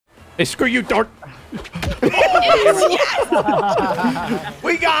Hey, screw you, Dork. Yes!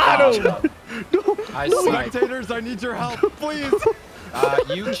 We got him. Spectators, I need your help, please.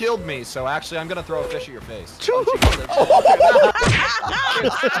 You killed me, so actually I'm gonna throw a fish at your face.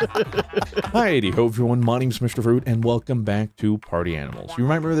 Hi, ho everyone. My name's Mr. Fruit, and welcome back to Party Animals. You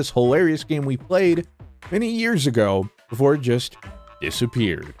remember this hilarious game we played many years ago before it just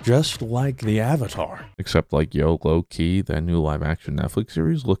disappeared, just like the Avatar. Except like, yo, low key, that new live action Netflix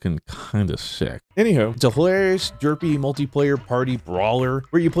series looking kind of sick. Anyhow, it's a hilarious, derpy multiplayer party brawler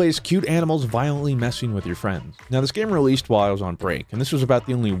where you play as cute animals violently messing with your friends. Now, this game released while I was on break, and this was about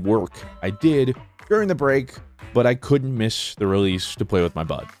the only work I did during the break, but I couldn't miss the release to play with my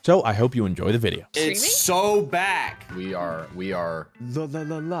bud. So I hope you enjoy the video. It's so back. We are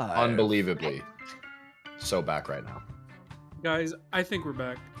unbelievably so back right now. Guys, I think we're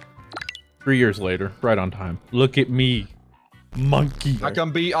back. 3 years later, right on time. Look at me, monkey. I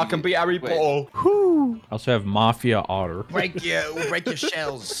can be Harry Potter. I also have Mafia Otter. Break your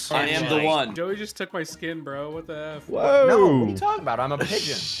shells. I am the one. Joey just took my skin, bro. What the F? Whoa. No, what are you talking about? I'm a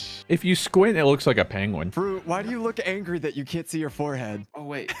pigeon. If you squint, it looks like a penguin. Fruit, why do you look angry that you can't see your forehead? Oh,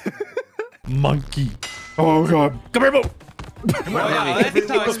 wait. Monkey. Oh, God. Come here, Boo. Come on, that's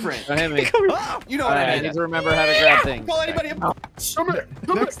how I sprint. Don't hit me. You know what I I mean. need to remember how to grab things. Call anybody up.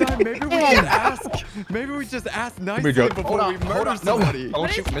 Next time, maybe we can ask. Maybe we just ask nicely Joe. before we murder somebody.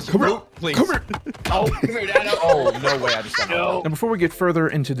 Don't you, Mr. Fruit, please. Come here. Oh, come here, Datto. Oh, no way. I just got Now, before we get further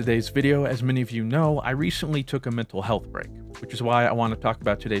into today's video, as many of you know, I recently took a mental health break, which is why I want to talk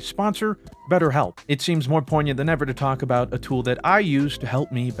about today's sponsor, BetterHelp. It seems more poignant than ever to talk about a tool that I use to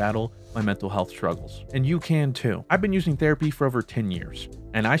help me battle my mental health struggles. And you can too. I've been using therapy for over 10 years,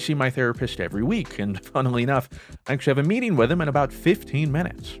 and I see my therapist every week, and funnily enough, I actually have a meeting with him in about 15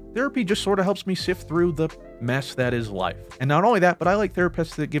 minutes. Therapy just sort of helps me sift through the mess that is life. And not only that, but I like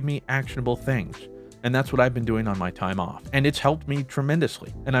therapists that give me actionable things. And that's what I've been doing on my time off. And it's helped me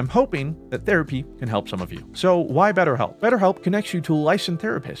tremendously. And I'm hoping that therapy can help some of you. So why BetterHelp? BetterHelp connects you to a licensed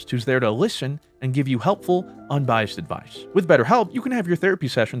therapist who's there to listen and give you helpful, unbiased advice. With BetterHelp, you can have your therapy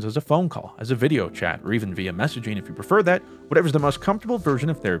sessions as a phone call, as a video chat, or even via messaging if you prefer that, whatever's the most comfortable version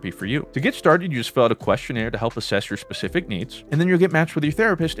of therapy for you. To get started, you just fill out a questionnaire to help assess your specific needs, and then you'll get matched with your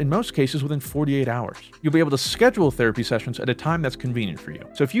therapist in most cases within 48 hours. You'll be able to schedule therapy sessions at a time that's convenient for you.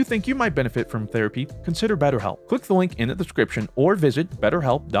 So if you think you might benefit from therapy, consider BetterHelp. Click the link in the description or visit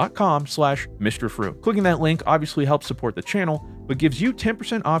betterhelp.com/MrFruit. Clicking that link obviously helps support the channel, but gives you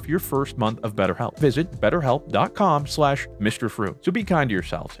 10% off your first month of BetterHelp. Visit betterhelp.com/MrFruit. So be kind to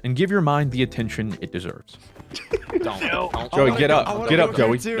yourselves and give your mind the attention it deserves. Don't. Joey, get up. Get up,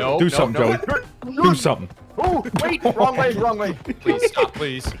 Joey. No, Do something, Joey. Do something. Oh, wait. Wrong way. Please, stop,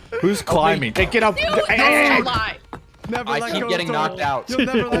 please. Who's climbing? Hey, get up. Don't lie. Never I let keep go, getting Thor. knocked out You'll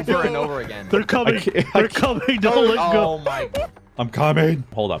never let over go. and over again. They're coming. They're coming. Don't let Oh, go. my. I'm coming.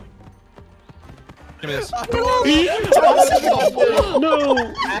 Hold up. Give me this. No.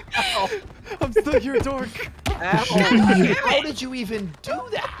 I'm still here, Dork. How did you even do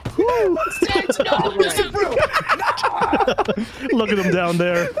that? Look at them down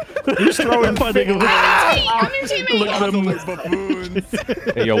there. He's throwing fighting. Look I'm your teammate. at them. Buffoons.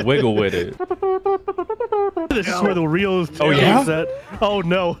 Hey, yo, wiggle with it. This is where the real yeah? is at. Oh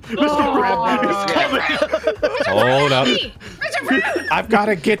no. Mr. Crab is coming. Hold up. Mr. Fruit. I've got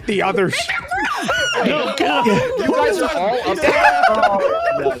to get the others. No, get up. You guys are all up there.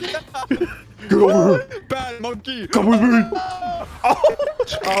 Get over. Bad monkey. Come with me. Oh,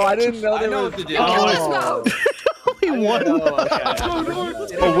 I didn't know I there know was. what to do. Only one.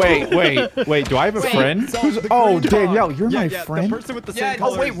 Oh, wait. Do I have a friend? Who's? Oh, Danielle, you're my friend. The person with the Yeah, same oh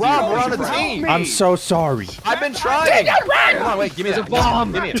color. wait, as Rob, you. we're on a team. I'm so sorry. I've been trying. Come on, wait, give me that.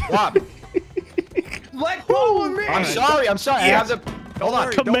 Bomb. Give me it, Rob. Let go of me. I'm sorry. I have the. Hold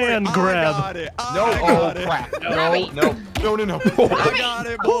on. Command grab. I got it. No, I got it. crap. Robbie. No. I got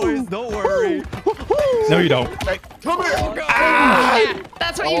it, boys. Don't worry. No, you don't. Hey, come here. Yeah,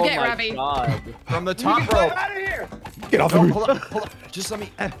 that's what you Oh get, my Robbie. God. From the top rope. Out of here. Get off No, of me. hold on. Just let me.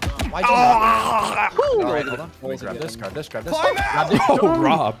 Why'd you All right, hold on. Let me grab this. Grab this. Climb Grab out. this. Oh,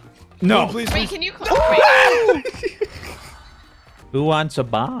 Rob. No. Wait, can you call me? Who wants a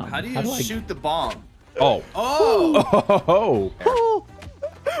bomb? How do you shoot the bomb? Oh. Oh! Oh.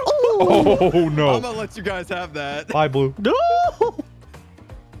 Oh, no. I'm gonna let you guys have that. Bye, Blue. No.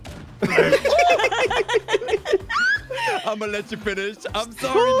 I'm gonna let you finish. I'm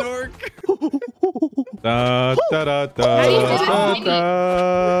sorry, Dork. Da da da da How do you do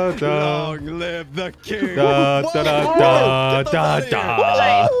da this? da da Long live the king. da da da da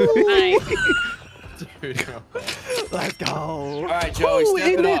da. Nice. Dude, no. Let's go. All right, Joey,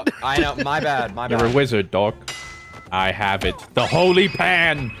 step it up. I know. My bad. My You're a bad. wizard, Dork. I have it. The holy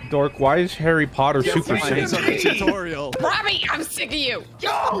pan. Dork, why is Harry Potter Super Saiyan? tutorial. Robbie, I'm sick of you.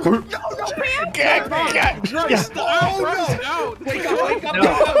 No, Pan. Wake up, wake up.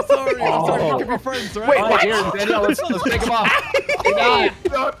 I'm sorry. We can be friends, right? Wait, All right, here, Danielle, let's take him off.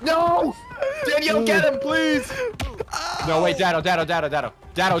 No. Danielle, get him, please. No, wait, Datto.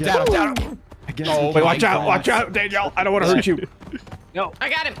 Again. Oh, Wait, watch my out, God. watch out, Danielle. I don't want to hurt you. I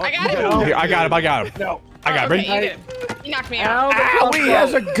got him. I got him. Here, I got him. No. I got him. Okay, you did. You knocked me out. Ow, he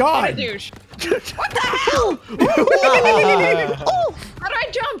has a What a gun. douche. What the hell? How do I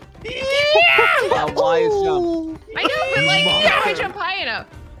jump? Why is jump? I know, but like, how do I jump high enough?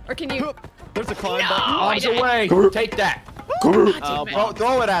 Or can you? There's a climb No, button. I Arms didn't. away. Take that. Throw it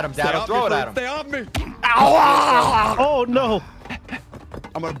at him, Stay Datto. off Throw me, it at him. Stay off me. Oh no.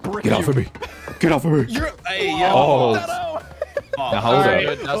 I'm gonna brick Get you. off of me. Get off of me. Hey, yo. Oh. Oh, Now hold Good.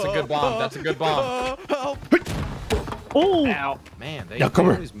 up. That's a good bomb. That's a good bomb. Help. Oh. Ow. Man, they Yeah, come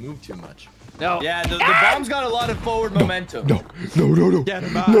here. always move too much. Yeah, the bomb's got a lot of forward momentum. No. Get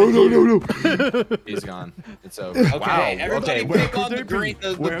him out No. He's gone. It's over. Okay, Wow. everybody Okay. pick on the green,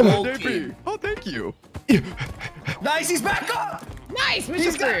 the Where gold would they team. be? Oh, thank you. Nice, he's back up. Nice, Mr.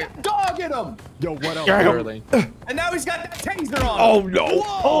 He's got Fruit. a dog in him. Yo, what else? Early. And now he's got that taser on. Oh no.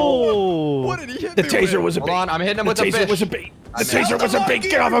 Oh. What did he hit The me taser with? was a Hold bait. on, I'm hitting him The with the taser fish. was a bait. The Hit taser the was a bait. monkey,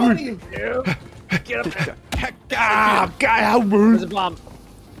 Get off of me. everybody. Heck, Ah, God, help There's a me. bomb.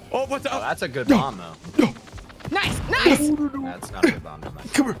 Oh, what's Oh, up? that's a good bomb, though. Nice, nice. That's not a good bomb.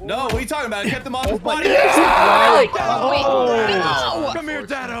 Come here. No, what are you talking about? Get them off his body. Wait, no. Come here,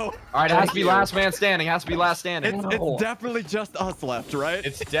 Datto. All right, it has to be last man standing. Has to be last standing. It's definitely just us left, right?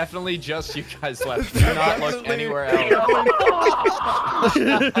 It's definitely just you guys left. Do not look Definitely. anywhere else.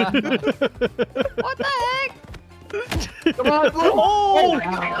 What the heck? Come on, Blue. Oh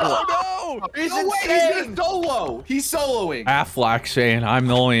no! He's No way, insane. He's solo. He's soloing. Affleck saying I'm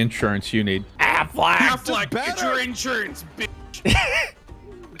the only insurance you need. Affleck. Get your insurance, bitch.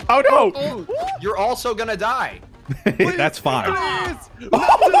 Oh no. You're also gonna die. That's fine.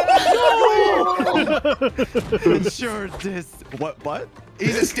 Insured this. What?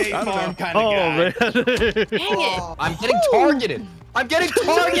 He's a State I don't Farm know. kind of Oh guy. man. Dang it. I'm getting targeted. I'm getting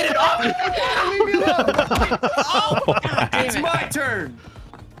targeted. Leave me alone. It's Damn it. my turn.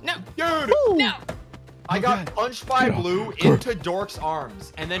 No, Dude. no. I got punched by Blue into Dork's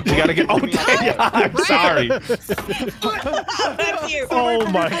arms, and then You gotta get. Oh, yeah, I'm sorry. That's you. Oh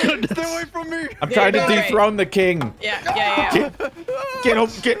my goodness. Stay away from me. I'm trying to go away. dethrone the king. Yeah. Get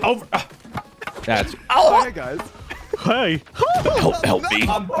over. That's. Oh, hey guys. Hey. Help me.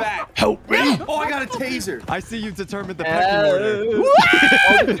 I'm back. Help me. Oh, I got a taser. I see you determined the pecking order.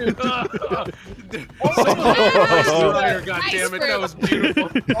 God damn it, that was beautiful.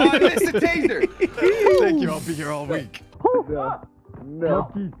 Oh, I missed a taser. Thank you. I'll be here all week.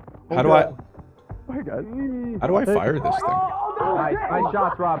 No. How do I? Hey guys. How do I fire this thing? Nice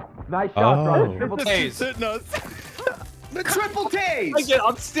shots, Rob. Nice Oh. shots, Rob. Triple Just tase. hitting us. The triple tase.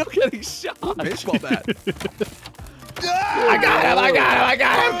 I'm still getting shot. Baseball bat. I got him.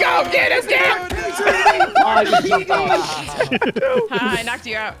 Go get him, I knocked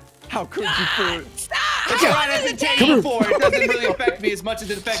you out. How could you fool? That's what I have been taking for. It doesn't really affect me as much as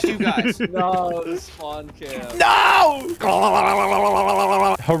it affects you guys. No, the spawn kill. No!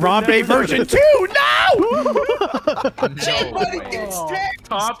 Harambe version 2. No!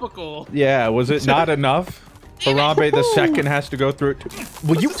 Topical. Yeah, was it not enough? Harambe the second has to go through it too.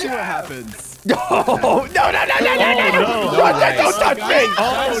 Will you? See what happens. No! No! Don't touch me!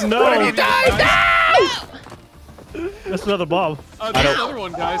 Oh no. What have you done? No! That's another bomb. There's another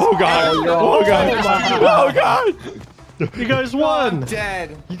one, guys. Oh god! Oh god! Oh god! You guys I'm won.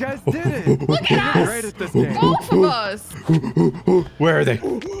 dead. You guys did it. Look You're at us. great at this game. Both of us. Where are they?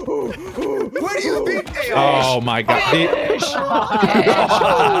 Where do you think they are? Oh my god!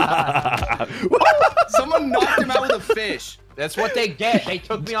 Someone knocked him out with a fish. That's what they get. They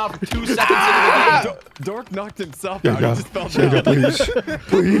took me off 2 seconds into the game. Dork knocked himself out. He just fell Shut up, down.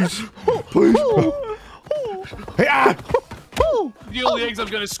 please. Hey, ah! The only eggs I'm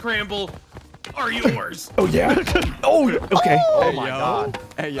gonna scramble are yours. Oh yeah. Oh, okay. Oh my god.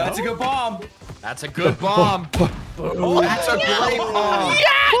 Hey, yo. That's a good bomb. That's a good bomb. That's a great bomb.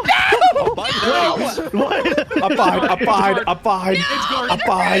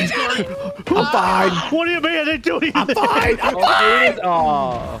 I'm fine. What do you mean I didn't do anything? I'm fine.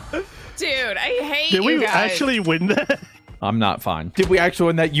 Oh. Dude, I hate Did you we guys. actually win that? I'm not fine. Did we actually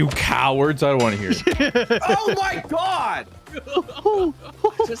win that, you cowards? I don't want to hear it. Oh my god!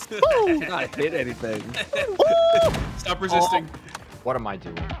 Just cannot hit anything. Stop resisting. What am I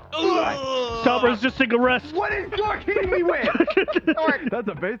doing? Stop resisting arrest. What is Dork hitting me with? That's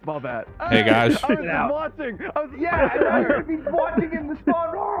a baseball bat. Hey, guys. I was just watching. Yeah, I heard he's watching in the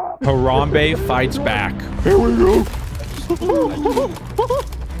spawn. Harambe fights back. Here we go.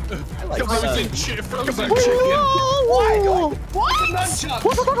 Frozen chicken.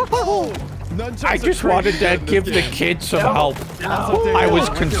 I just wanted to give the kids some help. I was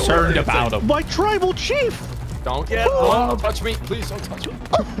concerned about them. My tribal chief. Don't touch me. Please don't touch me.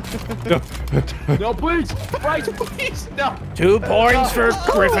 No, please. Bryce, please. No. 2 points for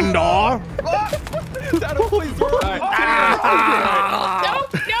Gryffindor. Datto, please. No,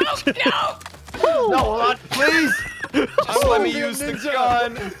 No, hold on. Please. Just let me use the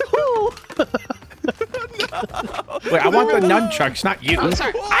gun. Wait, I want the nunchucks, not you. I'm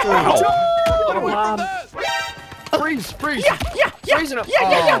sorry. Freeze. Freeze him.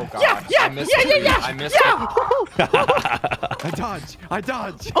 Oh, God. I missed it. I missed it. I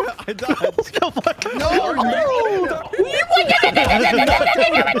dodge. No!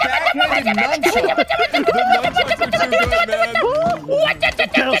 Backhanded nunchuck. The nunchucks are too good, man.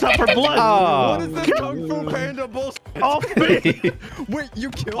 Tails up for blood. What is this Kung Fu Panda bullshit? Off me. Wait, you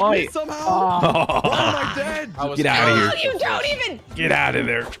killed me somehow? Why am I dead? Get out of here. You don't even. Get out of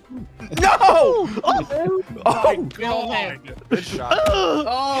there. God. Good shot.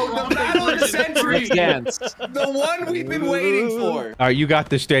 Oh, the battle of the century. The one we've been waiting for. All right, you got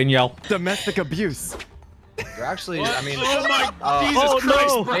this, Danielle. Domestic abuse. They're actually, I mean, Oh my Jesus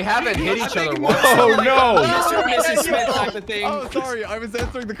Christ. they haven't hit each other once. Oh, no. Mr. and Mrs. Smith type of thing. Oh, sorry. I was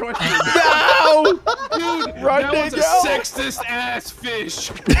answering the question. No! Dude, Run, that was a Danielle. sexist ass fish.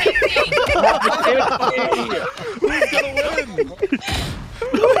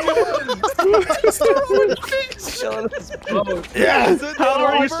 Who's gonna win? Yes! How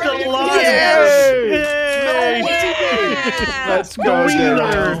are you still alive? Yay! Yeah. Let's go,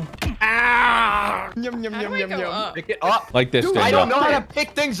 Danielle. Yum, yum, How do yum, I yum, go yum. up? Pick it up. Like this, Dude, I Danielle. don't know how to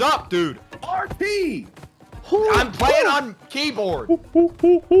pick things up, dude. RP! I'm playing on keyboard.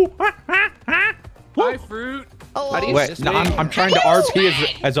 Hi, fruit. Wait, no, I'm trying to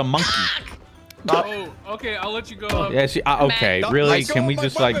RP as a monkey. Oh, okay, I'll let you go up. Yeah, see, okay, really? Can we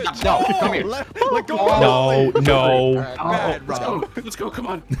just like... No, come here. Let go. No. Bad, Rob. Let's go, come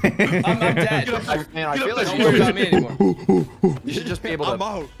on. I'm dead. Man, I feel like Don't you worry about me anymore. should just be able to. I'm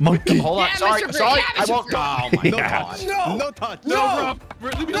out. Monkey. Hold on. Yeah, Sorry. Mr. Sorry. Fruit, I yeah, won't. Mr. Oh my No God. touch. No. No touch. No! Rob,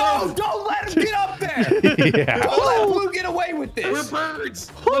 leave me No! alone. Don't let him get up there! Yeah. Don't let Blue get away with We're this!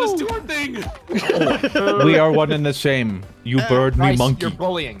 birds. Let us do our thing. We are one and the same. You bird, me Bryce, monkey. you're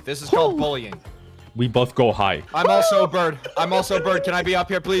bullying. This is called bullying. We both go high. I'm also a bird. I'm also a bird. Can I be up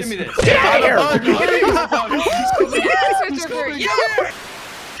here, please? Give me this. Get out of here! Yes, Mr. Fruit. Yes.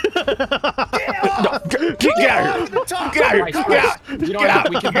 Get out of here! Get out of here! Get out! You know what?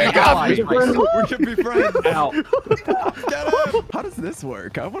 We can be allies. Bryce. We can be friends. Ow. Get him. How does this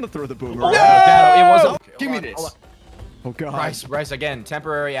work? I want to throw the boomerang. Datto, it wasn't. Give me this. Oh, God. Bryce, again.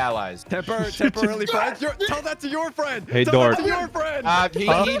 Temporary allies. Temporarily friends. Tell that to your friend. Hey, Tell Dork. that to your friend. He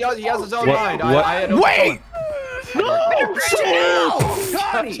does. He has his own What- mind. what- I had no Wait!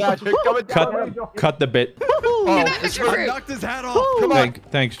 Connie. Cut the bit. Oh, it's Mr. I Fruit. knocked his hat off. Come on.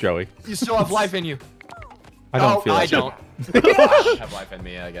 Thanks, Joey. You still have life in you. I don't feel I like it. don't. I have life in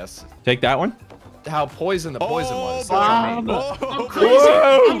me, I guess. Take that one. How the poison was. boy. That's what I mean. I'm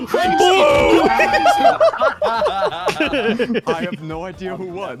crazy. I'm crazy. I have no idea who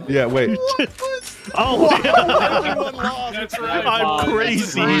won. Yeah, wait. Oh, Everyone lost. That's right. I'm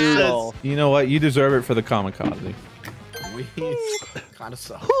crazy. He says. You know what? You deserve it for the kamikaze. We kind of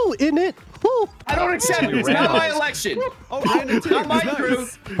suck. Who in it? Who? I don't accept it. It's not my election. Oh, Brandon too. Not my Nice. crew.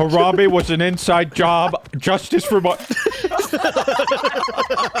 Harambe was an inside job. Justice for my... That's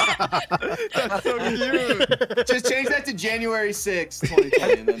so cute. Just change that to January 6th,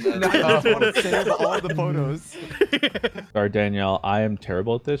 2020. And then I just want to save all the photos. Sorry, Danielle. I am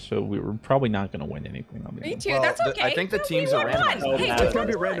terrible at this, so we're probably not going to win anything. On Me the too. That's okay. I think the teams are randomized. Hey, It's gonna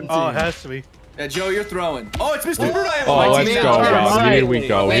be a random team. Oh, it has to be. Joe, you're throwing. Oh, it's Mr. Fruit. I have Oh, on my let's team. go, Rob. Here we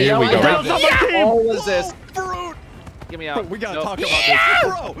go. Here we go. Tails on my team. What was this? Fruit. Get me out. We gotta Nope. talk about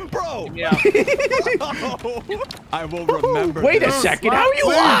this. Bro. Get me out. I will remember. Wait a this. second. How are you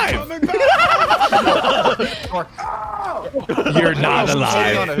alive? Coming back. You're not On a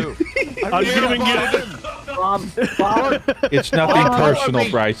alive. who? I'm giving it. It's nothing personal,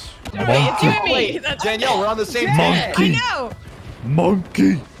 Bryce. it's you and me. That's Danielle, we're on the same team. I know.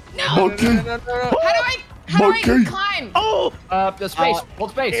 Monkey. No. Monkey. How do I? How do I climb? Oh! The space.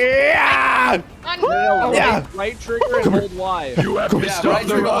 Hold space. Yeah! No, Yeah. right trigger and hold Y. You have missed out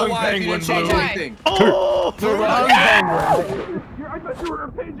the wrong penguin, Blue. Why? Oh! The wrong penguin.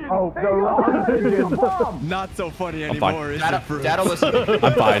 Not so funny anymore, is it, Fruit? Datto, listen.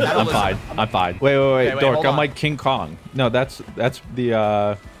 I'm fine. I'm fine. I'm fine. Wait, wait, Dork. hold I'm on. like King Kong. No, that's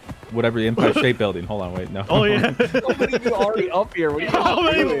the whatever the Empire State Building. Hold on, wait, no. Oh yeah. How many of you already up here? What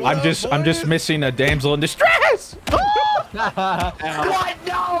are you doing? I'm just missing a damsel in distress. What?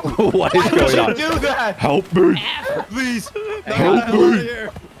 No! What is going on? Do that. Help me! Please. Help Get me!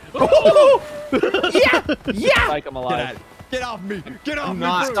 here. Yeah! Like I'm alive. Get off me. Get off me,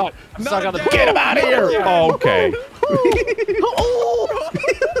 not Fruit. stuck. I'm stuck on the again. Get him out of here! Oh, okay.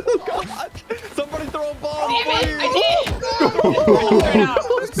 God. Somebody throw a ball, Damn it, please.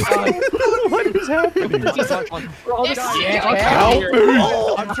 I did. What is happening? Help me!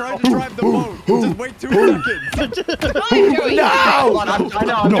 I'm trying to drive the boat. Just wait 2 seconds. Joey. No! I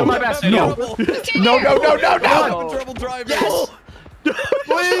know, I'm doing my best. No! No! No! No! No! I'm No! having trouble driving.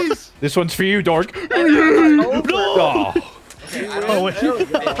 Please. This one's for you, Dork. Oh. Oh, wait.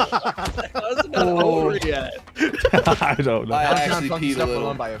 Wasn't over yet. I don't know. I I'm actually fucking peed a stuck little.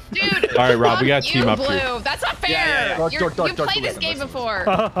 alone by a Dude. All right, Rob, we gotta you team up Blue. here. That's not fair. Yeah. Dork, You've played this game before.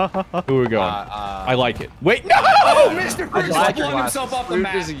 Who are we going? I like it. Wait, no! Oh, Mr. Fruit like just your flung himself off the Fruit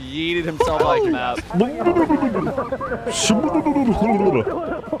map. just yeeted himself like the map.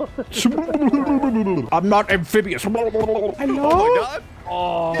 I'm not amphibious. Oh my God.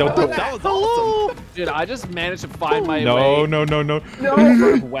 Oh, Don't do That was awesome. dude, I just managed to find my No, way. no, no, no.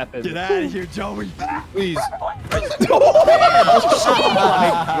 Weapon. Get out of here, Joey. Please. God.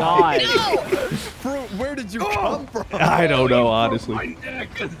 No. Fruit, where did you come from? I don't know, honestly.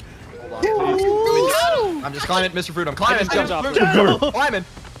 I'm just climbing, Mr. Fruit. I'm climbing. jumped off. Climbing.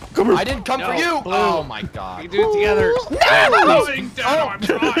 Come here. I didn't come for you. Blue. Oh my God. We can do it together. I'm coming down. I'm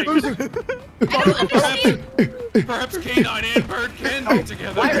trying. Perhaps Canine and Bird can be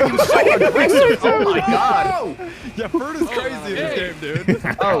together. Why are you so aggressive? Oh my God. Yeah, Fruit is crazy in this game, dude.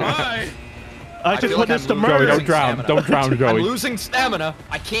 Oh. Hi. I just feel like witnessed a I'm Joey, murder. don't drown. Stamina. Don't drown, I'm Joey. losing stamina.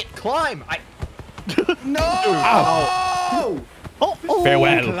 I can't climb. No!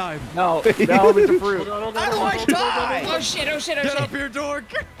 Farewell. Climb. No, Mr. Fruit. How do I die? Oh shit, oh shit, oh Get shit. up here, Dork.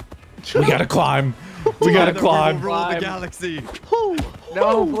 We gotta climb. We gotta Together we will climb. rule the Climb. galaxy.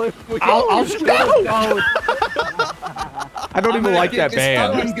 No, Blue. I'll no! I don't even like that Get this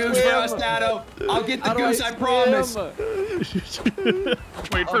band. fucking goose for us, Datto. I'll get the How do goose, I promise.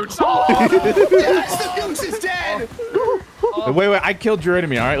 Wait, Fruit. Yes, the goose is dead. Wait, I killed your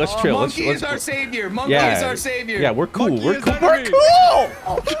enemy. All right, let's chill. Monkey Let's is our savior. Monkey yeah. is our savior. Yeah, we're cool. Monkey We're is cool. enemy. We're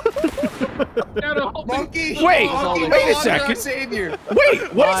cool. Monkey. Wait, Monkey wait a is our second. savior.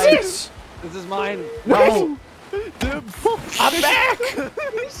 Wait, what is this? This is mine. No, Dibs. I'm back.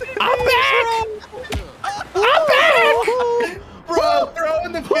 I'm back. I'm back. Bro,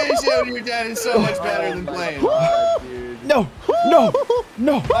 throwing the fish out of your dad is so much better than playing. No, no,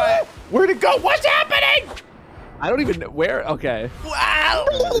 no. Where'd it go? What's happening? I don't even know where. Okay. Wow.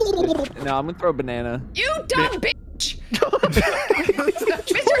 No, I'm gonna throw a banana. You dumb bitch. It's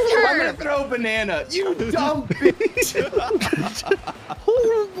your I'm gonna turn. throw a banana. You dumb bitch.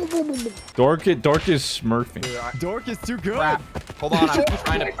 Dork is smurfing. Dork is too good. Hold on, I'm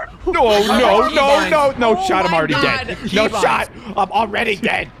trying to. No, no, shot. I'm my already God. dead. No shot. I'm already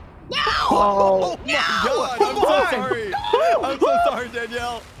dead. No. Oh my God, I'm so sorry. I'm so sorry,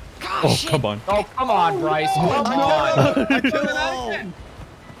 Danielle. Oh, come on. Oh, come on, Bryce. Come on. I killed all.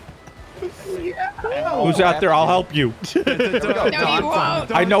 Who's out there? I'll help you. No, you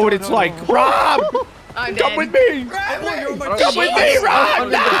won't. I know what it's like. Rob, I'm come dead. with me. Come with me, Rob.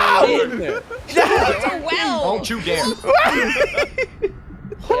 No. It's a well. Don't you dare. Just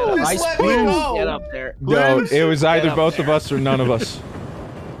let me go. Get up there. No, it was either up both there. of us or none of us.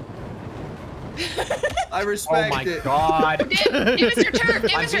 I Oh respect my it. God. It was your turn.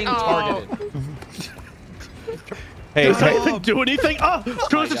 It I'm was your being oh. targeted. Hey, Do anything? Oh,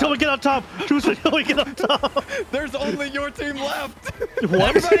 cruise until we get on top. Cruise until we get on top. There's only your team left.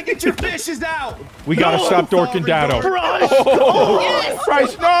 What? Everybody get your fishes out. we gotta stop Dork and Datto. Bryce! Oh, Yes.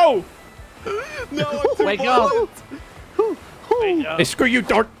 Bryce, no! No, I'm too Wake up. Hey, screw you,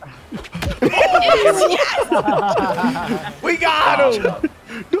 Dork. Yes. We got him.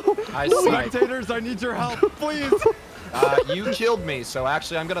 I see. Spectators, I need your help, please. You killed me, so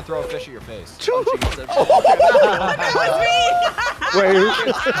actually I'm gonna throw a fish at your face. Wait,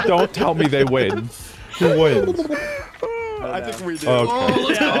 don't tell me they win. Who wins? I think we do.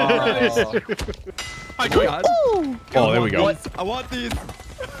 Okay. Hi, Joey. Oh, there we go. I want these.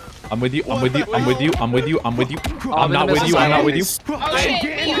 I'm with you. I'm with you. I'm with you. I'm with you. I'm with you. I'm not with you. I'm not with you. Oh shit!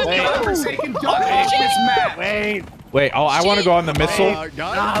 Wait. Wait. Oh, I want to go on the missile.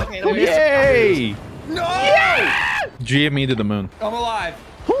 Okay, let me Yay! No! G me to the moon. I'm alive.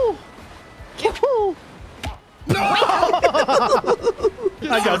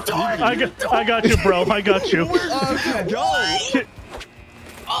 I got you, bro. I got you.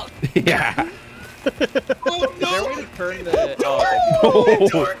 Yeah. Oh, no! There we turn the...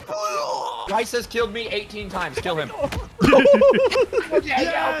 Bryce has killed me 18 times. Kill him.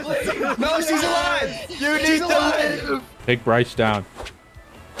 Yes! No, she's alive! You need to live! Take Bryce down.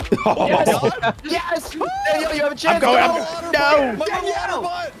 Yes! Danielle, you have a chance. No!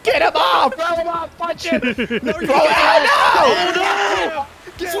 Danielle! Get him off! Throw him off! Punch him! No!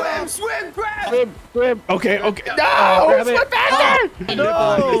 Swim! Grab! Swim! Okay. No! Swim faster!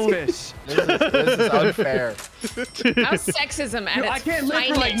 No! Fish. This is unfair. How's sexism at its I can't live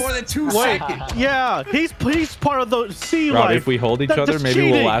for like finest? more than 2 Wait. seconds. Yeah, he's part of the sea Rob, life. if we hold each That's other, just maybe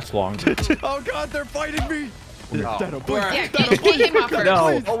cheating. we'll last longer. Oh God, they're fighting me. Datto, please. Yeah, get him off first.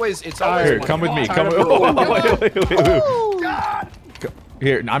 No, always, it's always Here, one. come with me. Come with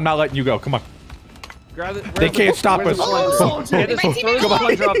Here, I'm not letting you go. Come on. Grab it. They can't stop us. Get my teammate Come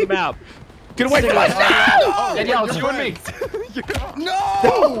on, drop the map. Get away from us! Danielle, it's you and me.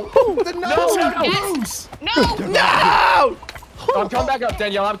 No! The nose got Yes. loose! No! I'm coming back up,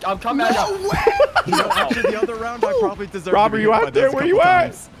 Danielle. I'm coming back up. You know, after the other round, I probably deserve Rob, to are be you hit out by there? this Where a you couple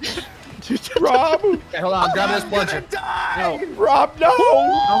at? times. Rob! Okay, hold on. I'm grabbing this plunger. Rob, no!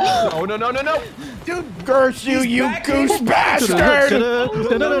 No. Curse you, you goose bastard!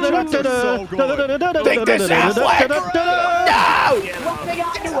 Take this, Affleck! No!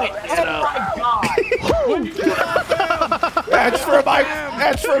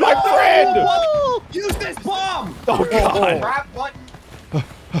 That's for my friend! Use this bomb! Oh God! Crap, what?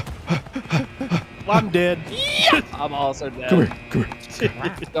 I'm dead. I'm also dead. Come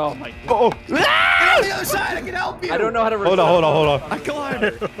here. Oh my god. Oh! Get on the other side, I can help you! I don't know how to Hold on. I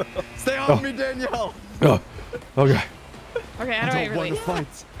climbed. Stay off me, Danielle. Oh, okay. Okay, how do I Don't want really? to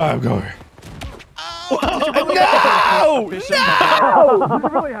fight. I'm going. No! No! You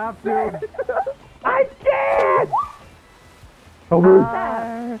really have to. I can't! I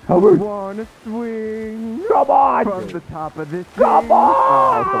want to swing. Come on! From the top of this Come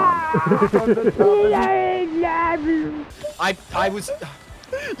on! From the top of this I was.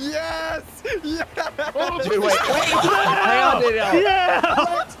 Yes! Yes! Dude, wait. Hang on, Danielle. Yeah.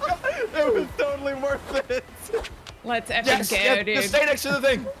 It was totally worth it. Let's effing Yes, go, yes, dude. just stay next to the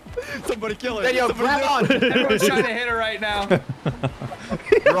thing. Somebody kill it. Danielle, Somebody grab do it. on. Everyone's trying to hit her right now.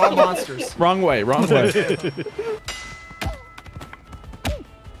 We're all monsters. Wrong way.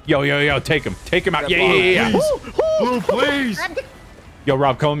 Yo, take him out. Yeah. Blue, please. Yo,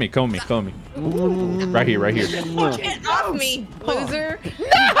 Rob, come with me. Right here. Get off me, loser.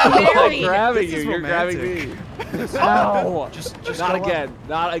 I'm grabbing you. is You're grabbing romantic. me. Ow. Just not again.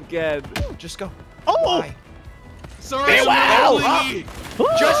 Not again. Just go. Oh. Sorry, Wow. I'm rolling.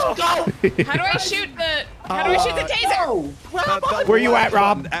 Just go. How do I shoot the taser? Where you at,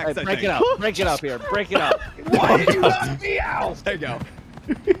 Rob? Axe, I Break think. it up. Break it up here. Break it up. Why did you let me out? There you go.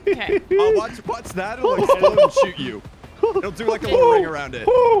 Okay. Oh, watch that. It'll explode and shoot you. It'll do like a little ring around it.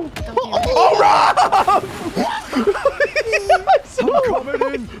 Oh, Rob! I'm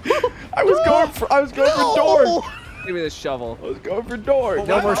coming in. I was going for doors. Give me this shovel. I was going for doors.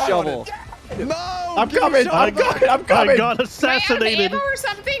 No more shovel. No! I'm give me coming. shovel I'm back. coming. I got Do I have assassinated. ammo or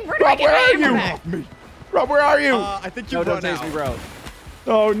something? Where do I Rob, get where my are ammo you? back? Rob, where are you? I think you No, don't run tase me, out. bro.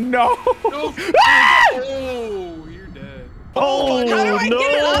 Oh no! Oh, you're dead. Oh How do I no!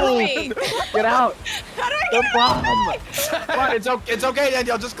 get it off me? Get out. How do I get it off? Come on, it's okay,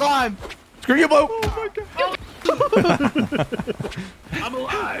 Danielle. Just climb. Screw you, Blue! I'm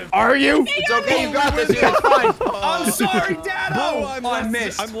alive. Are you? It's okay. You got this. It's fine. I'm sorry, Datto! No, I'm I less-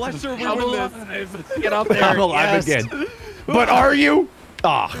 missed. I'm less sure we I'm win this. alive. Get up there. I'm alive Yes. again. But are you?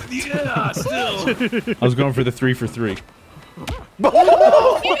 Ah, Yeah, still. I was going for the 3 for 3.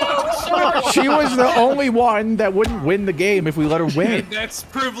 She was the only one that wouldn't win the game if we let her win. That's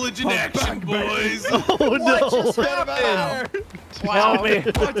privilege in action, boys. Oh no! Get him out of there. Help me.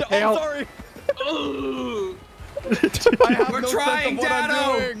 I'm Help. sorry. Ugh. I have We're no trying, sense of what I'm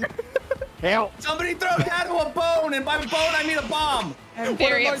Datto. doing. Help. Somebody throw Datto a bone, and by bone I mean a bomb. I'm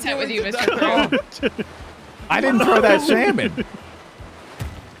very am I upset with doing you, to Mr. Crow. I didn't throw that salmon.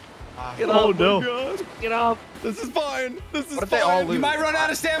 Get oh no! God. Get up! This is fine. This is What if fine. they all lose? You might run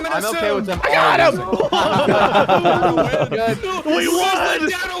out of stamina I'm soon. okay with them. I got him! We won!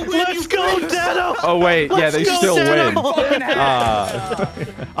 Let's go, Datto! Oh wait, yeah, they Let's go, still win. Datto!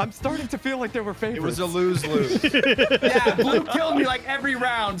 I'm starting to feel like they were favorites. It was a lose-lose. Yeah, Blue killed me like every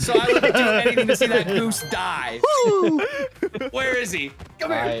round, so I wouldn't do anything to see that goose die. Where is he?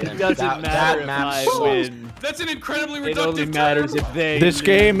 Come here. It doesn't matter if I win. That's an incredibly It only reductive matters term. if they. This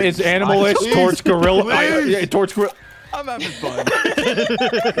game is animalist towards gorilla. Yeah, towards gorilla. I'm having fun. That's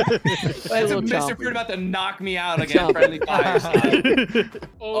a Mr. Fruit about to knock me out again. Friendly fire.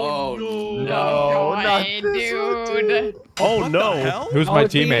 Oh No, dude. Oh What no! the hell? Who's my You,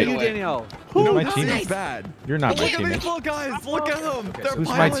 teammate? Danielle. No, my this teammate? is bad. You're not my Look at these teammate. little guys. Look at them. They're Who's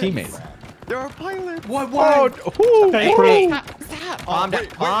my pilots. teammate? There are pilots. What? Oh, Hey, Calm down.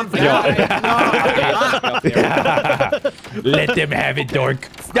 Calm Yo. down. Let them have it, dork.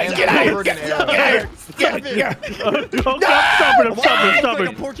 Get out here. Oh, stop it! I'm Wow, stopping! it's Stop like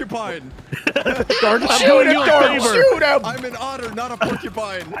a it! porcupine. Dork, I'm shoot doing him, you a dork, favor. shoot him. I'm an otter, not a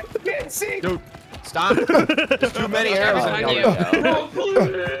porcupine. Can't see. Stop. There's too many arrows on on you.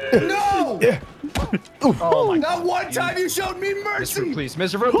 No! Oh my Not one time you showed me mercy. Please,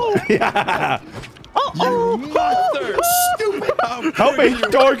 Mr. Fruit. Yeah. Monster. Stupid. Help me,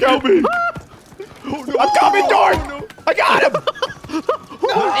 dork, help me. I'm coming, dork. I got him.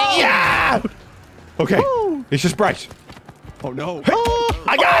 Yeah. Okay, it's just Bryce. Oh no.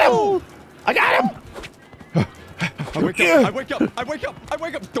 I got him. I got him. I wake up. I wake up. I wake up. I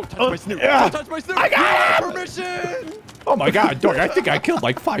wake up. Don't touch my snoot. Yeah. Don't touch my snoot. I got him. Permission. Oh my God, dork! I think I killed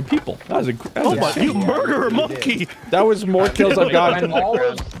like 5 people. That was Oh my! insane. You murderer monkey! That was more kills I've gotten When all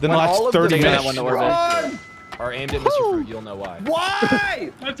than of the last 30 the minutes. one that Run! are aimed at Mr. Fruit, you'll know why.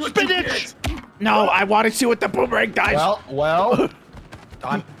 Why? That's what you Spinach! get. No, I want to see what the boomerang does. Well,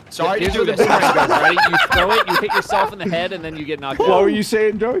 I'm sorry to Here's do where the this. boomerang goes, ready? You throw it, you hit yourself in the head, and then you get knocked What out. were you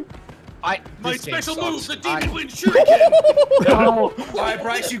saying, Joey? My This game special move, sucks. the demon wind shuriken. All right,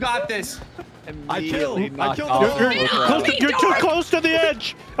 Bryce, you got this. I killed. Immediately I knocked killed off. the You're, close to, you're too close to the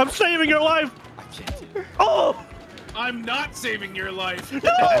edge! I'm saving your life! Oh! I'm not saving your life. I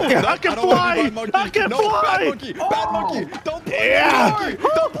can don't wanna be fly! bad monkey. I can no, fly! Bad monkey. Bad monkey. Don't plunge Yeah. me.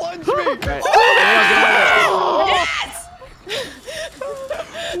 Don't plunge me. Right. Yes!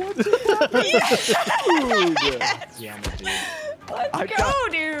 Damn it, dude. Let's go,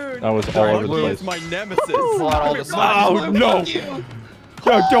 dude. That was all over the Blue place. is my nemesis. All the Oh no!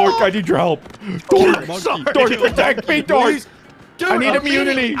 Yo, dork, I need your help. Dork, Monkey. dork, protect me, dork. Dude, I need I'm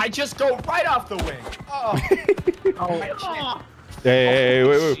immunity. leaving. I just go right off the wing. Oh. Hey,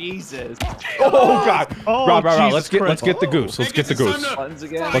 wait. Jesus. Oh God! Oh, Rob, Jesus let's Christ. get the goose. Let's get the goose. Buttons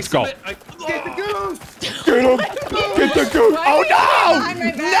again. Let's go. Get the goose. Get him! Get the goose! Oh Behind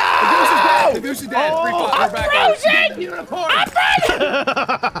my back. The goose is dead. I'm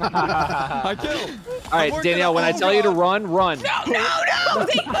I killed. All right, working Danielle, when I on tell you to Rob. run. No,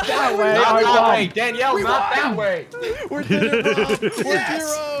 take That way. Not that way. Danielle, not that way. We're did it, Rob. We're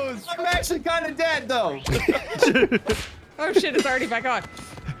Yes. heroes. I'm actually kind of dead, though. Oh shit, it's already back on.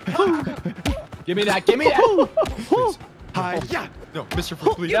 Give me that. Give me that. Please. Hi. Yeah. No, Mr.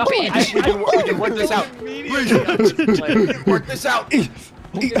 Fruit, please. No, We can work this out. Please. Work this out. Okay,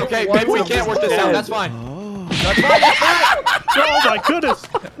 maybe we can't work this out. That's fine. That's fine. That's fine. Oh my goodness!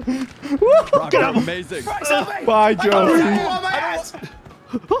 Rob, you're amazing. Bye, Joey. On my ass.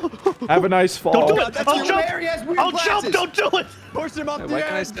 Have a nice fall. Don't do it! That's I'll you, jump! Larry has weird I'll glasses. jump! Don't do it! Push him up Why the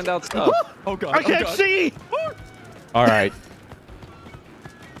can't I end. send out stuff? Oh God. I can't oh, God. see! All right.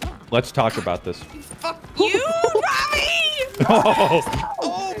 Let's talk about this. You, Robbie! Oh,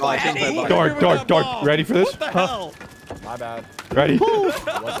 Oh I my changed my God. dork. Ready for this? What the hell? My bad. Ready? It wasn't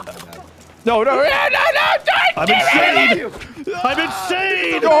my bad. No, dork. I'm insane! I'm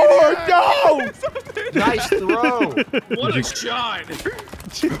insane! Dork, no! Nice throw. What a shine.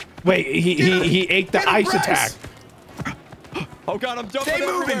 Wait, he ate the Get him, ice Bryce. attack. Oh God, I'm jumping Stay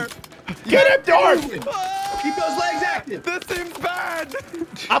moving. everywhere. Get him, dork! Keep those legs active. This seems bad.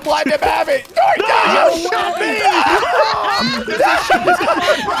 I'm letting him have it. Dork, no! Shot me!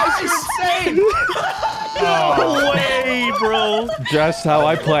 Bryce, you're insane. No way, bro! Just how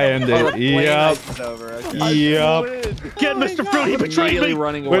I planned it. Yep. It's over. Okay. Yep. Get Mr. Fruit, he betrayed Immediately me!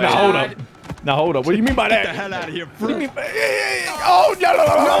 running away. Wait, now hold up. Now hold up. What do you mean by Get the that? hell out of here, What do you fruit. mean? Oh no!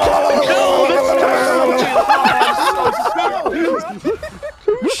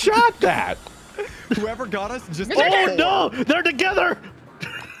 Who shot that? Whoever got us just. Oh no! They're together!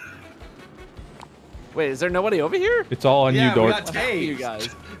 Wait, is there nobody over here? It's all on you, Yeah, we dork. got You tased. guys.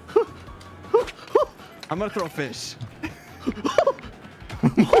 I'm gonna throw a fish.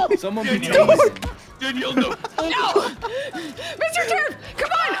 Someone be Danielle. tasing. Danielle, no. No! Mr. Turf,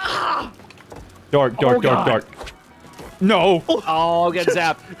 come on! Ah! Dark. No. Oh, get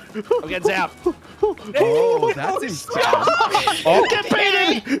zapped. I'm getting zapped. Oh, that's insane. Oh, Get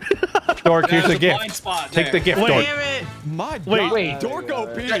baited! Dork, here's There's a a gift. blind spot Take the there. gift, Wait. Dork. Damn it. My Wait. God. Wait. Dork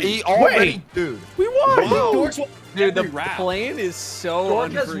OP. He already, dude. We won. Wow. Dorks won Dude, the every round. plane is so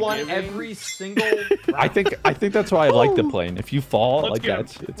Dork has won unforgiving. every single I think that's why I like the plane. If you fall, Let's like get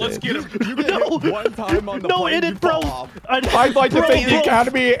him. that's Let's it. get him. You get hit one time on the No, plane, it you is, bro. fall off. I'd like to thank the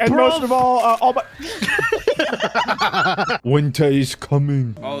Academy and most of all my. Winter is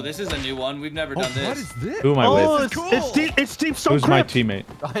coming. Oh, this is a new one. We've never done What this. is this? Who am I Oh, with? it's, cool. it's deep so Who's my crypt. teammate?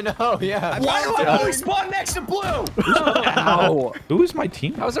 I know, yeah. Why do I always spawn next to blue? Ow. Who is my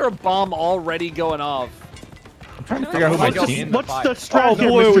teammate? How is there a bomb already going off? I'm trying to figure out who my What's team. the- What's the strat here,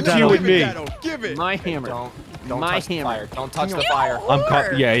 Blue, Mr. it's you Datto? and me. Datto, give it. My hammer. Don't My touch the hammer. fire. Don't touch the fire.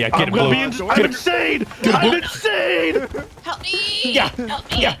 I'm yeah, get I'm him, gonna Blue. be I'm insane! I'm insane! Help me! Yeah, Help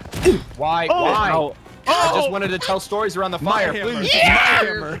me! yeah. Why? Oh. Why? Oh. I just wanted to tell stories around the fire. hammer. Please.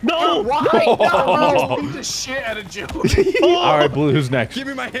 Yeah! No! Why? Oh, beat the shit out of Joey. All right, Blue, who's next? Give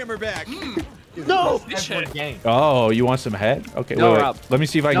me my hammer back. No! This shit. Gang. Oh, you want some head? Okay, No, wait. Rob. Let me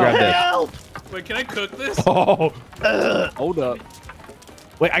see if I can grab this. Help! Wait, can I cook this? Oh, Hold up.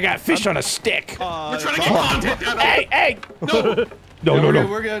 wait, I got fish on a stick. We're trying to get content, Datto. Hey! No. No, we're good.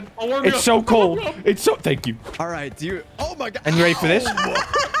 no. We're good. I'll warm you It's up. so cold. It's so. Thank you. All right, do you? Oh my God. And you ready for this?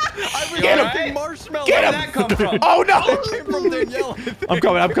 I was Get him. eating marshmallow. Get Where'd him. that come from? Oh no! That came from Danielle. I'm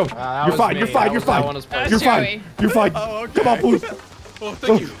coming. That You're was fine. me. You're fine. That You're was- that fine. one was That's You're fine. Joey. You're fine. Oh, okay. Come on, Blue. Oh,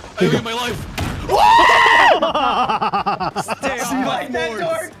 thank you. I owe you my life. Stay You on like that,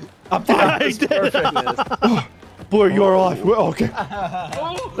 Dork? I'm fine. Blue, you're alive. Well, okay.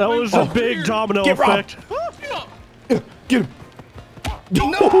 That was a big domino Get robbed. effect. Get him.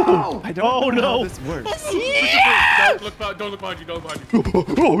 I don't Oh, know how no. this works. Don't look behind you. Don't look behind you.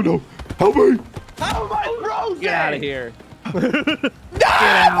 Oh no! Help me! How am I frozen? Get out of here.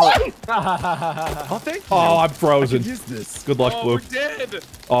 Oh, thank you. Oh, I'm I frozen. can use this. Good luck, Oh, Blue. we're dead.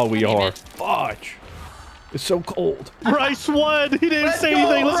 Oh, we are. Fudge. It's so cold. Bryce won! He didn't say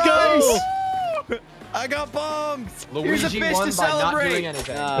anything. Let's go! I got bombs. Here's a Luigi fish won to by not celebrate. doing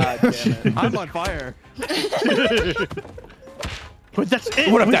anything. Ah, damn it. I'm on fire. But that's it.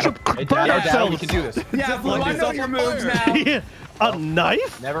 What up, we Datto? should Hey, burn Datto, Datto, you ourselves. can do this. Yeah, Blue, I know your moves now. Yeah. A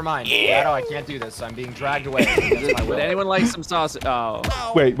knife? Never mind. Datto, I can't do this. I'm being dragged away. That's my Would will. anyone like some sausage? Oh.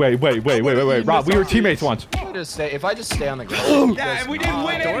 Wait. Rob, we were teammates once. If I just stay on the ground. Yeah, and we didn't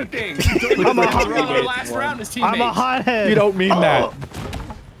win anything. I'm a We hot won our last round as teammates. I'm a hothead. You don't mean that.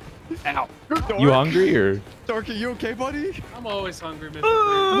 Ow. You hungry or Dork, are you okay, buddy? I'm always hungry, Mr.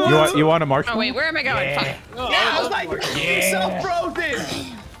 you want a marshmallow? Oh, wait, where am I going? Fuck. No, Yeah, I was like, you're so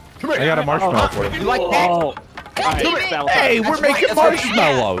frozen. I got a marshmallow for you. You like that? Oh. Hey, we're That's making right, that's what you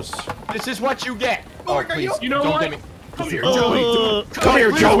marshmallows. This is what you get. Dork, are you? You know Don't what? get me. Come here, Joey. Come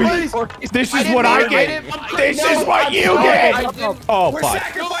here, Joey. This is what I get. This is what you get. Oh, We're fuck.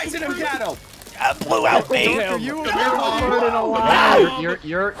 sacrificing him, Datto. Blew out me. Dork, are you okay?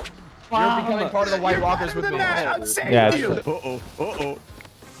 You're becoming part of the White Walkers with me. Yeah, Uh-oh.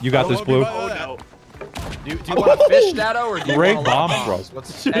 you got this, Blue. Do you want a fish, Datto, or do you Great want a lot bomb of throw. bombs?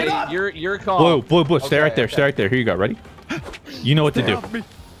 What's Hey, you're calm. Blue. Stay right there. Okay. Stay right there. Here you go. Ready? You know what to do.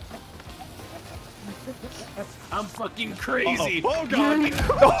 I'm fucking crazy. Oh, God.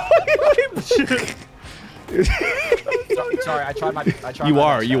 Sorry, I tried my. You my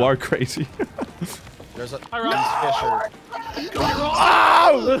are. best, You Datto. are crazy. There's a Rob. Fisher.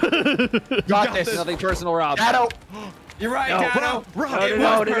 Got this. Nothing personal, Rob. Datto, You're right, Datto. It no,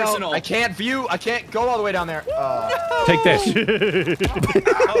 was no. personal. I can't view. I can't go all the way down there. Take this.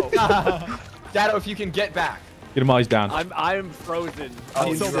 Datto, if you can get back. Get him while he's down. I'm frozen.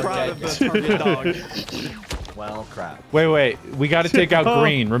 I'm so you're proud dead. of this target dog. Well, crap. Wait. We got to take out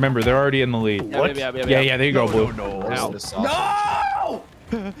green. Remember, they're already in the lead. Yeah. Yeah. There you go, Blue. Where's the sauce?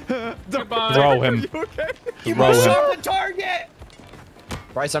 No! Goodbye. Throw him. You Throw must him. shot the target!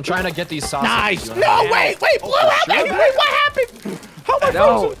 Bryce, I'm trying to get these sauces. Nice. You wanna- Wait, Blue. Wait, what happened? How am I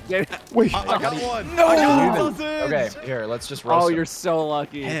No. frozen? Wait. I got one. No. I got sausage. Okay, here, let's just roast Oh, them. you're so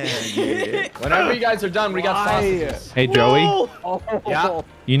lucky. Whenever you guys are done, we got sausages. Hey, Joey. Oh. Yeah?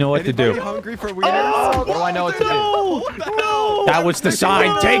 You know what to Anybody do. hungry for wieners? What do I know what to do? What the hell? That was the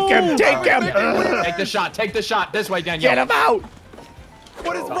sign. Take him. Take him. Take the shot. Take the shot. This way, Get Danielle. him out.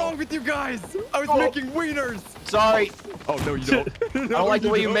 What is wrong with you guys? I was making wieners. Sorry. Oh, no, you don't. I don't like the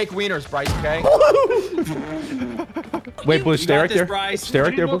way you make wieners, Bryce, okay? Wait, Blue. Stay got right this, there. Bryce. Stay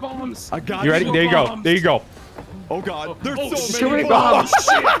right there, No Blue. bombs. I got You ready? you. There you go. There you go. Oh god, there's Oh, so many shit. bombs. Oh,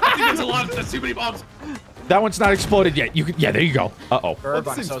 shit. I think it's a lot. That's too many bombs. That one's not exploded yet. You can, yeah, there you go. Uh-oh. Herb,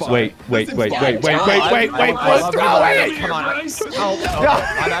 I'm so sorry. Wait. Let's throw it. Come on. Oh,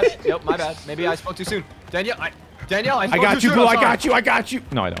 my bad. Yep, my bad. Maybe I spoke too soon. Danielle, I I got you, Blue. I got you.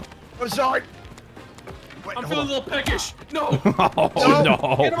 No, I don't. I'm sorry. Wait, I'm feeling a little peckish. No. Oh,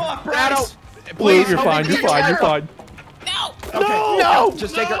 no. Get him off, Bryce. Blue, you're fine. You're fine. No. Okay. No.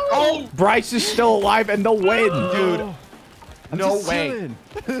 Just take her. Oh, Bryce is still alive and they'll win. dude. No way.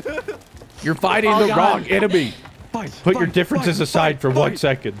 You're fighting the wrong enemy. Put your differences aside for 1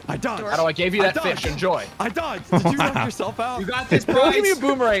 second. I dodged. How do I gave you that fish? Enjoy. I dodged. Did you knock yourself out? You got this, Don't give me a Bryce.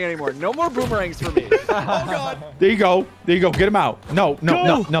 boomerang anymore. No more boomerangs for me. Oh god. There you go. Get him out. No,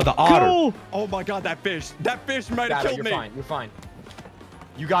 the otter. Go. Oh my god, that fish might have Datto, killed you're me. fine. You're fine.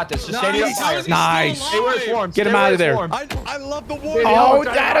 You got this. Just stay near the fire. Nice. Stay where it's warm. Get him Stay where out of it's there. warm. I love the water. Oh,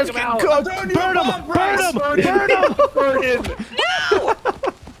 Datto's getting cooked. Burn him.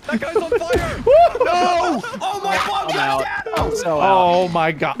 That guy's on fire. No! Oh my god, I'm out. Datto. I'm so out. Oh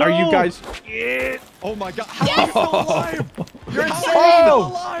my god. Are you guys? Oh my god. How are you still alive? You're How insane. are you still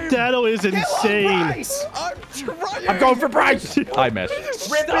alive? Datto is insane. Bryce. I'm trying. I'm going for Bryce. I missed.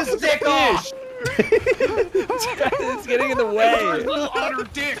 Rip his dick off. It's getting in the way. Little otter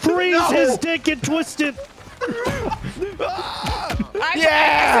dick. Freeze his dick and twist it.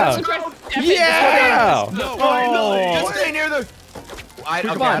 Yeah. Yeah. No. Just stay near the. I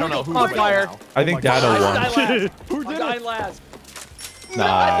don't know who's On fire. I think Datto won. Who did Dying it? last.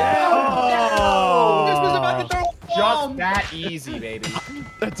 Nah. This was about to throw a Just bomb. that easy, baby.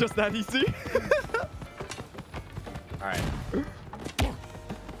 That's just that easy. All right.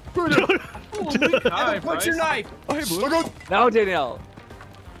 Hi, What's your knife? Oh, hey, Blue. No, Danielle.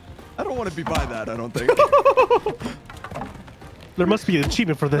 I don't want to be by that, I don't think. There must be an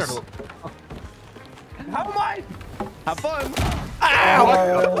achievement for this. How am I? Have fun.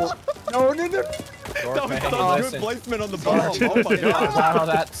 Ow. No. That was such Listen. good placement on the bomb. Oh my I god. battled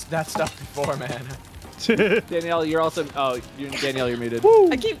that stuff before, man. Danielle, you're also. Oh, Danielle, you're muted.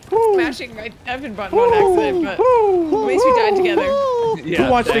 I keep mashing my Evan button on accident, but at least we died together. Who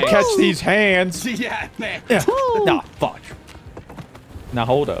wants to catch these hands? Yeah, man. Yeah. Nah, fuck. Now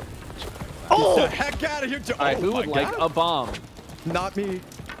hold up. Get the heck out of here, Joe. All right, who Oh would my like God. a bomb? Not me.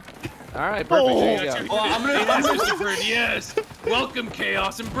 All right, perfect. There you That's go. your I'm gonna- I'm Christopher. Yes. Welcome,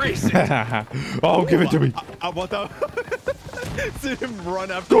 chaos. Embrace it. Oh, give it to me. I want that. See him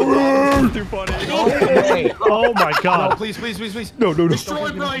run after the bomb. It's too funny. Hey. Oh my No, god. please. No.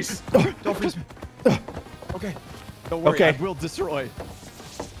 Destroy Bryce. Don't freeze me. Okay. Don't worry, Okay. I will destroy.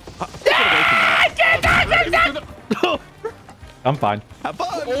 I'm fine. Have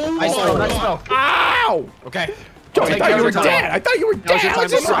fun. Nice throw. Ow! Okay. Joey, I Take thought you your were time. dead. I thought you were That was dead. your time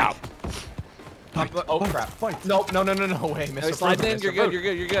What's to this strike. about? Oh crap. No way, Mr. No, slide Fruit, in. Mr. You're good. Fruit. You're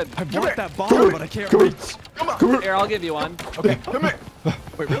good. You're good. I want that bomb, but I can't reach. Here, I'll give you one. Okay, come here.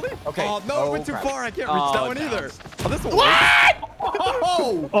 Wait, really? Okay. Oh, no, it went too crap. far. I can't reach Oh, that one no. either. Oh, this one.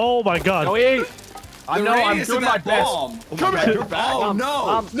 Oh, Oh my god. Joey. I the know, I'm radius doing of my that best. bomb. Come here. You're back. Oh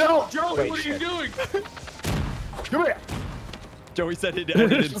no. No. Joey, Wait, what are you shit. doing? Come here. Joey said he'd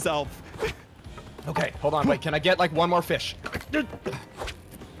end it himself. Okay, hold on. Wait, can I get like one more fish? Come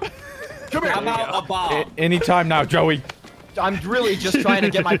here. How about a bomb? Anytime now, Joey. I'm really just trying to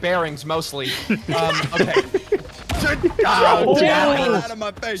get my bearings mostly. Okay. Oh, damn get it. out of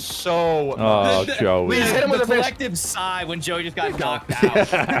my face. So. Oh, Joey. Please hit him with The a fish. collective sigh when Joey just got knocked out.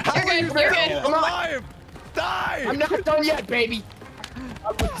 How are you You're good. alive? Die. I'm not done yet, baby.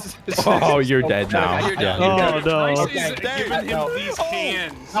 Oh, you're dead now. You're Yeah. Oh no. Bryce is Okay. giving him No. these Oh.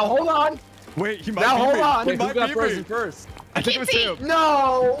 hands. Now hold on. Wait, he might Now be hold me. on. He Wait, might Who got be frozen me. first? I think it was him.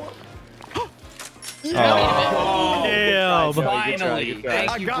 No. Oh. Damn. Finally. Good try.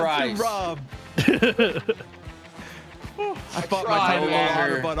 Thank I you, got Bryce. you, Rob. I fought my tried tiny little longer.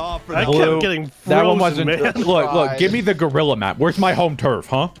 otter butt off for I that. kept Blue, getting frozen, that one wasn't. man. Look. Give me the gorilla map. Where's my home turf,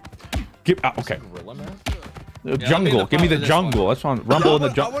 huh? Okay. Jungle. Give me the jungle. That's on. Rumble in the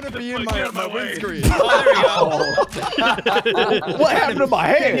I jungle. want to be in Get out of my my way. windscreen. Oh, there we go. What happened to my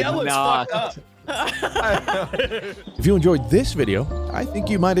head? Danielle looks Nah. fucked up. If you enjoyed this video, I think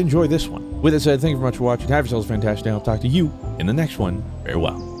you might enjoy this one. With that said, thank you very much for watching. Have yourselves a fantastic day. I'll talk to you in the next one.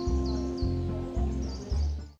 Farewell.